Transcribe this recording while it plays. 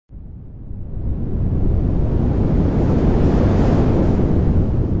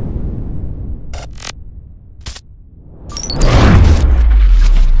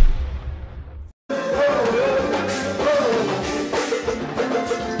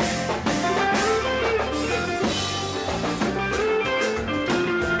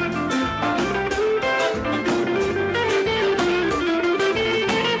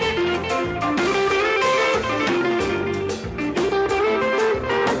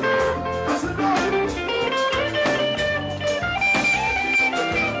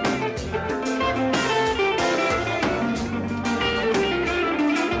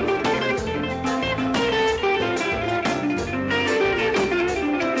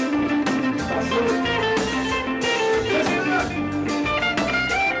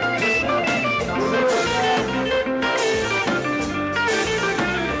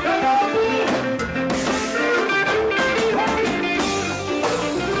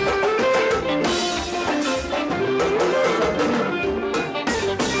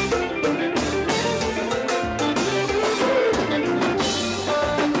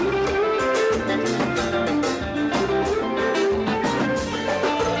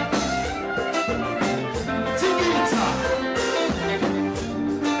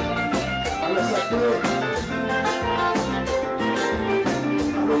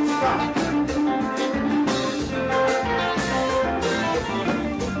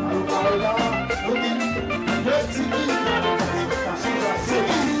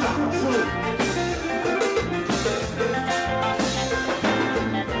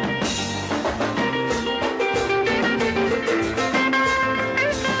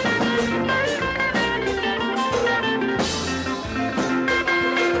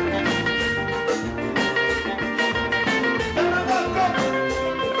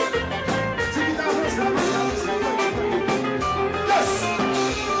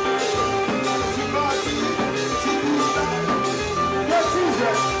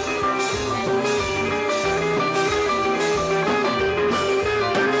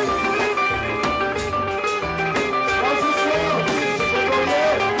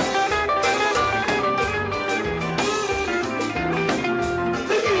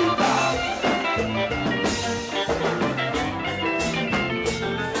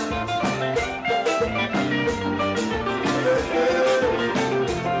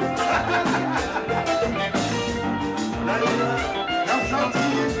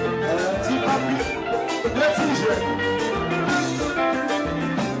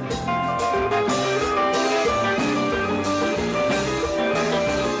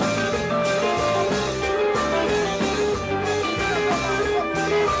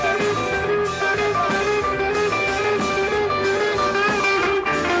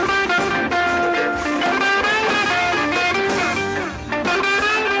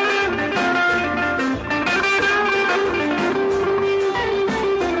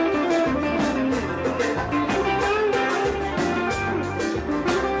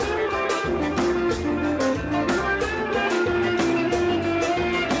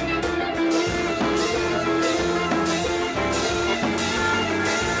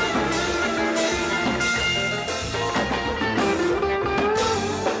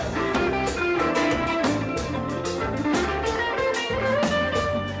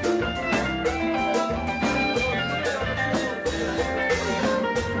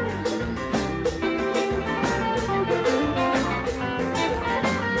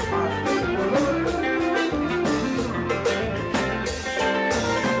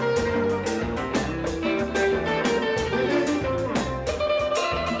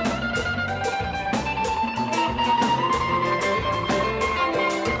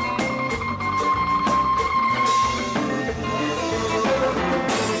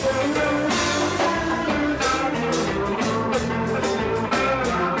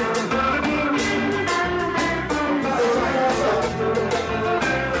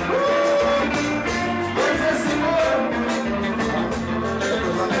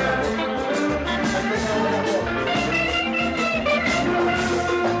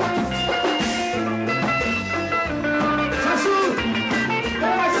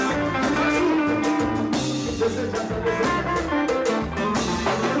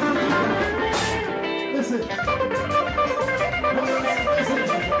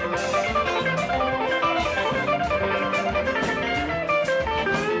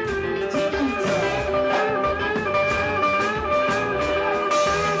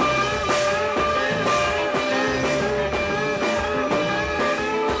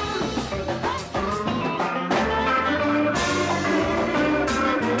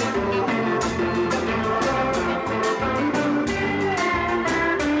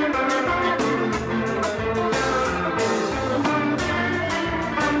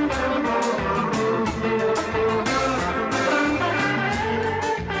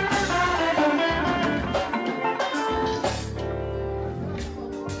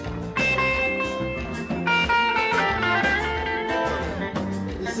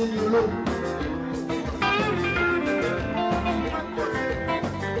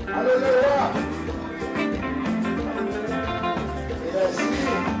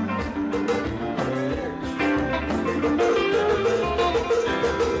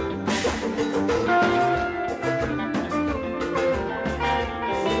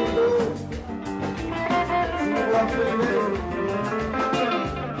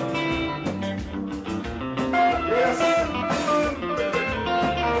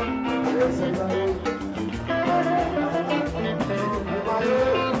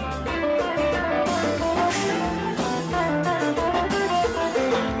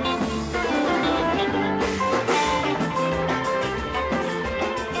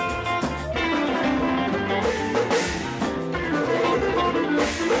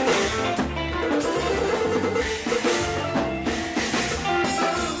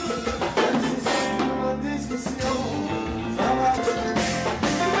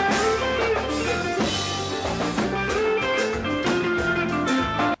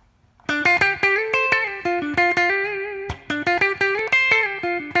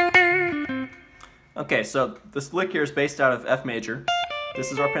Okay, so this lick here is based out of F major.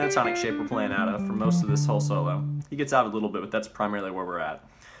 This is our pentatonic shape we're playing out of for most of this whole solo. He gets out a little bit, but that's primarily where we're at.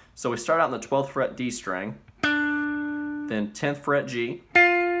 So we start out in the 12th fret D string, then 10th fret G,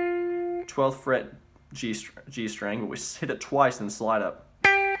 12th fret G string, but we hit it twice and slide up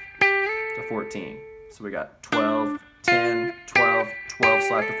to 14. So we got 12, 10, 12, 12,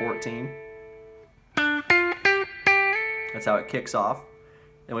 slide to 14. That's how it kicks off.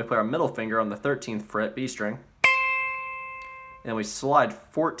 Then we play our middle finger on the 13th fret B string. And we slide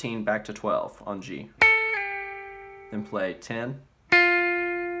 14 back to 12 on G. Then play 10,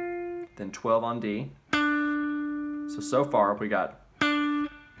 then 12 on D. So far we got and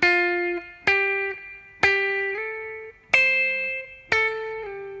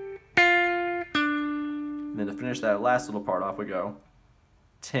then to finish that last little part off we go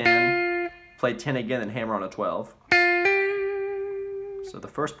 10, play 10 again and hammer on a 12. So the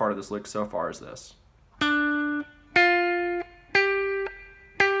first part of this lick so far is this.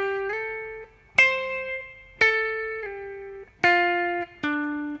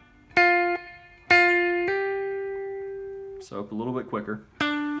 So up a little bit quicker.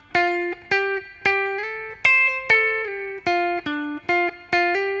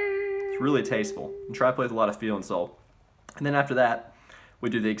 It's really tasteful. And try to play with a lot of feel and soul. And then after that, we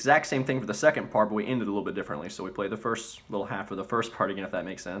do the exact same thing for the second part, but we end it a little bit differently. So we play the first little half of the first part again, if that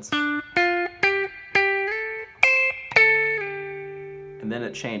makes sense. And then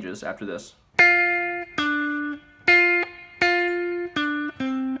it changes after this.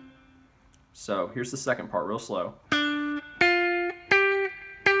 So here's the second part, real slow.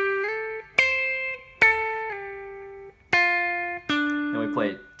 Then we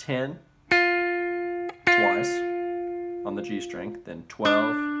play 10 twice on the G string, then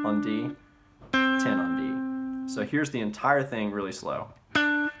 12 on D, 10 on D. So here's the entire thing really slow.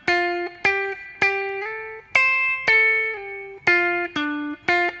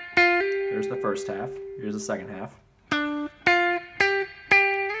 There's the first half, here's the second half.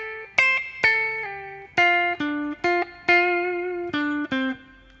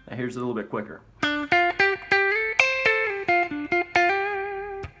 Now here's a little bit quicker.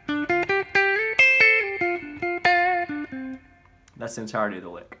 That's the entirety of the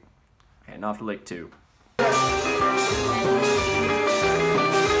lick. Okay, now for lick 2.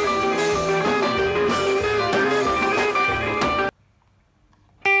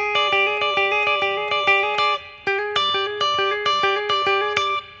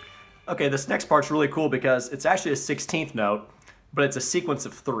 Okay, this next part's really cool because it's actually a 16th note, but it's a sequence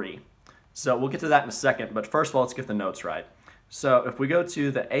of 3. So we'll get to that in a second, but first of all, let's get the notes right. So if we go to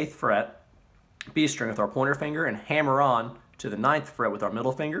the 8th fret B string with our pointer finger and hammer on to the 9th fret with our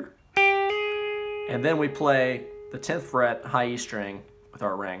middle finger, and then we play the 10th fret high E string with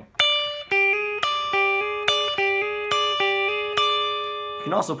our ring. You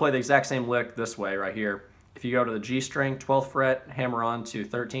can also play the exact same lick this way right here. If you go to the G string, 12th fret, hammer on to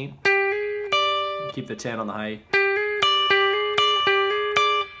 13, keep the 10 on the high E.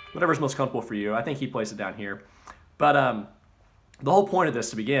 Whatever's most comfortable for you. I think he plays it down here. But the whole point of this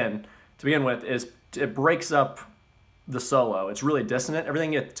to begin with is it breaks up the solo. It's really dissonant.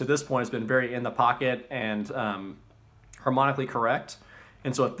 Everything to this point has been very in the pocket and harmonically correct.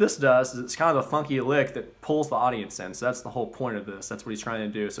 And so what this does is it's kind of a funky lick that pulls the audience in. So that's the whole point of this. That's what he's trying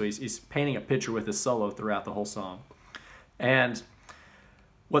to do. So he's painting a picture with his solo throughout the whole song. And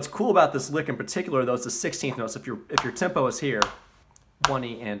what's cool about this lick in particular, though, is the 16th notes. If your tempo is here,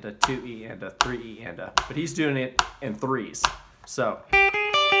 1E and a 2E and a 3E and a, but he's doing it in 3s. So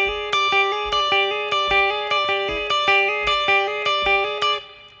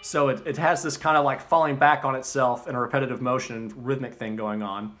So it has this kind of like falling back on itself in a repetitive motion rhythmic thing going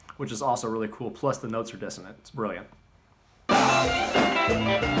on, which is also really cool. Plus the notes are dissonant. It's brilliant.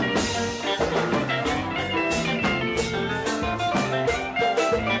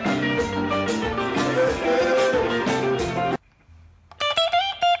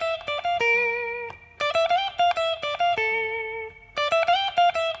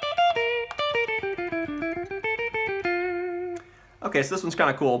 Okay, so this one's kind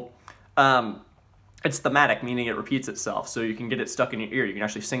of cool. It's thematic, meaning it repeats itself, so you can get it stuck in your ear. You can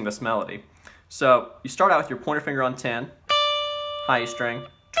actually sing this melody. So you start out with your pointer finger on 10, high E string,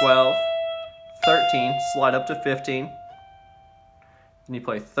 12, 13, slide up to 15. Then you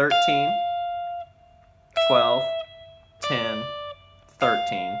play 13, 12, 10,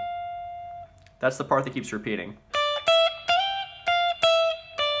 13. That's the part that keeps repeating.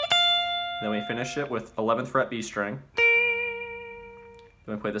 Then we finish it with 11th fret B string.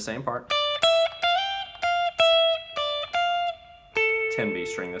 Then we play the same part. 10 B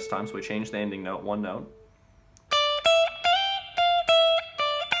string this time, so we change the ending note, one note.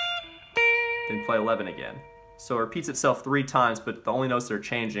 Then play 11 again. So it repeats itself 3 times, but the only notes that are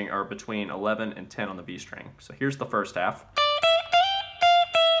changing are between 11 and 10 on the B string. So here's the first half.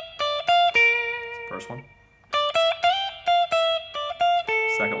 First one.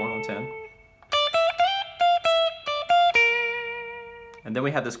 Second one on 10. And then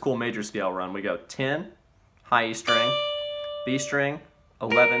we have this cool major scale run. We go 10, high E string, B string,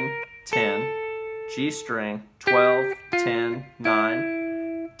 11, 10, G string, 12, 10,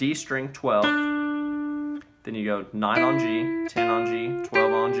 9, D string, 12. Then you go 9 on G, 10 on G,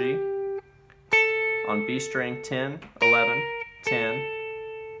 12 on G. On B string, 10, 11, 10,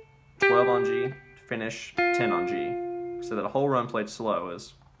 12 on G, finish 10 on G. So that a whole run played slow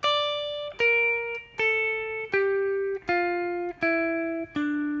is.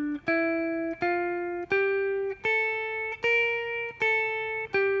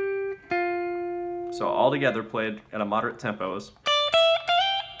 So all together played at a moderate tempo is.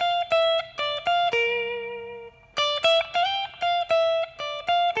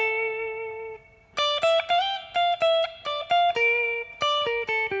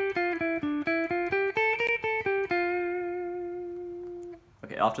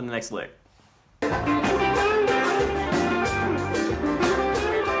 Okay, off to the next lick.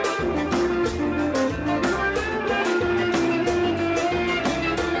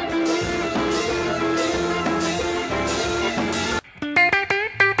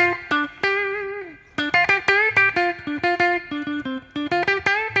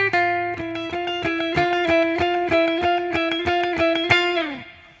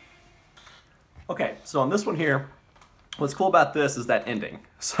 Okay, so on this one here, what's cool about this is that ending.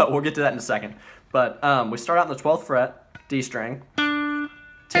 So we'll get to that in a second. But we start out in the 12th fret, D string, 10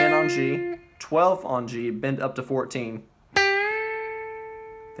 on G, 12 on G, bend up to 14,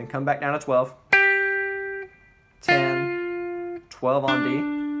 then come back down to 12, 10, 12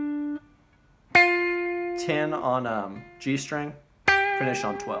 on D, 10 on G string, finish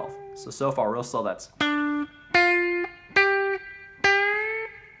on 12. So far real slow, that's.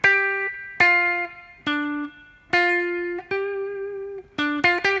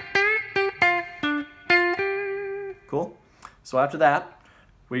 Cool. So after that,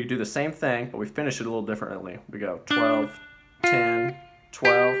 we do the same thing, but we finish it a little differently. We go 12, 10,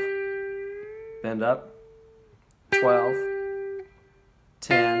 12, bend up, 12,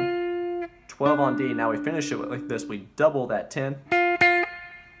 10, 12 on D. Now we finish it like this. We double that 10, and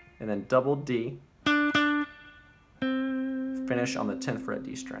then double D, finish on the 10th fret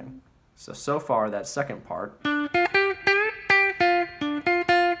D string. So far, that second part.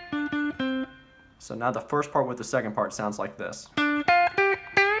 So now the first part with the second part sounds like this.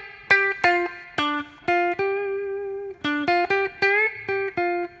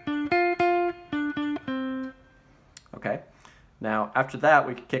 Okay, now after that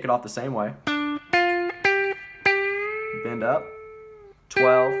we can kick it off the same way. Bend up,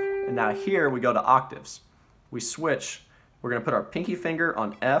 12, and now here we go to octaves. We switch. We're going to put our pinky finger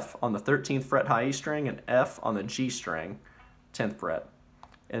on F on the 13th fret high E string and F on the G string, 10th fret.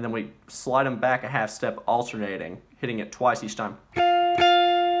 And then we slide them back a half step alternating, hitting it twice each time. And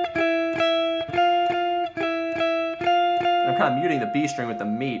I'm kind of muting the B string with the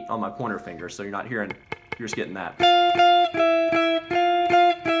meat on my pointer finger, so you're not hearing, you're just getting that.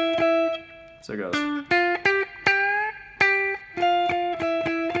 So it goes.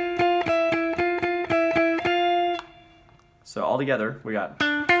 So all together, we got.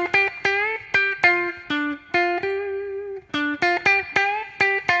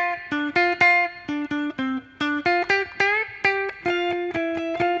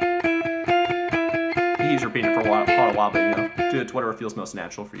 do it to whatever feels most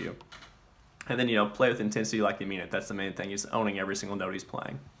natural for you. And then, you know, play with intensity like you mean it. That's the main thing. He's owning every single note he's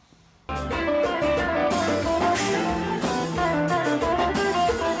playing.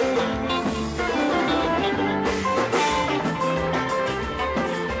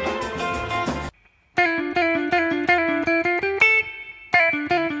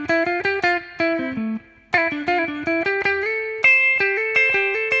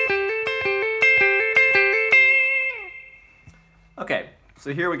 Okay,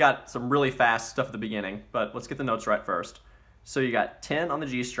 so here we got some really fast stuff at the beginning, but let's get the notes right first. So you got 10 on the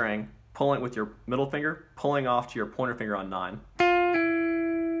G string, pulling with your middle finger, pulling off to your pointer finger on 9.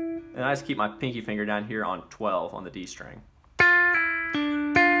 And I just keep my pinky finger down here on 12 on the D string. So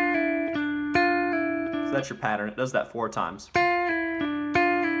that's your pattern. It does that 4 times. And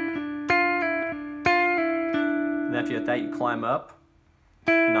after you hit that, you climb up.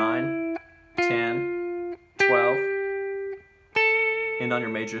 9, 10, 12. End on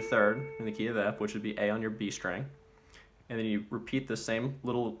your major third in the key of F, which would be A on your B string. And then you repeat the same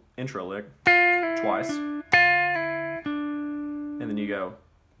little intro lick twice. And then you go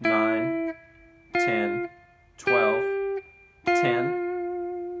 9, 10, 12, 10.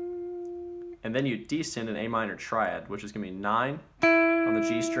 And then you descend an A minor triad, which is going to be 9 on the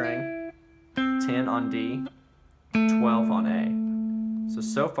G string, 10 on D, 12 on A.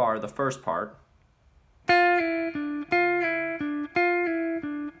 So far, the first part.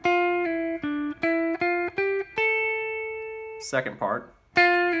 Second part.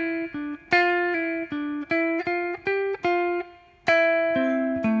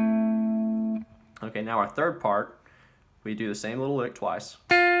 Okay, now our third part, we do the same little lick twice.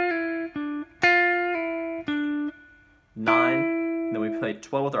 9, and then we play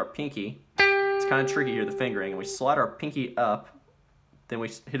 12 with our pinky. It's kind of tricky here, the fingering, and we slide our pinky up, then we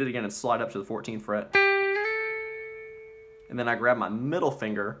hit it again and slide up to the 14th fret. And then I grab my middle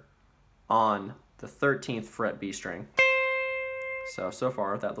finger on the 13th fret B string. So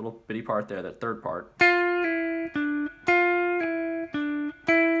far, that little bitty part there, that third part.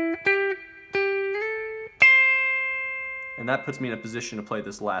 And that puts me in a position to play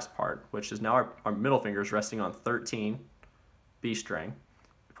this last part, which is now our middle finger is resting on 13, B string.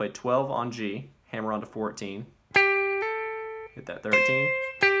 We play 12 on G, hammer onto 14, hit that 13,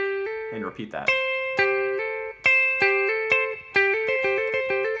 and repeat that.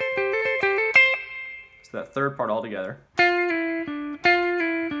 So that third part all together.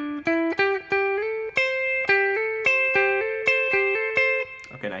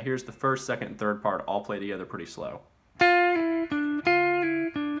 Okay, now here's the first, second, and third part all play together pretty slow.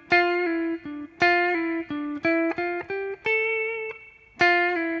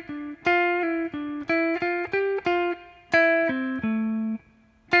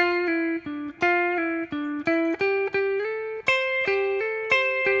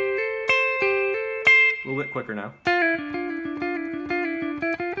 A little bit quicker now.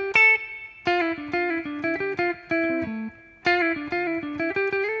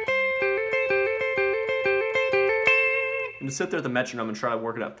 And to sit there at the metronome and try to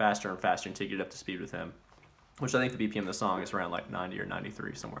work it up faster and faster until you get up to speed with him, which I think the BPM of the song is around like 90 or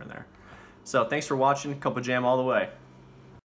 93, somewhere in there. So thanks for watching. Kompa Jam all the way.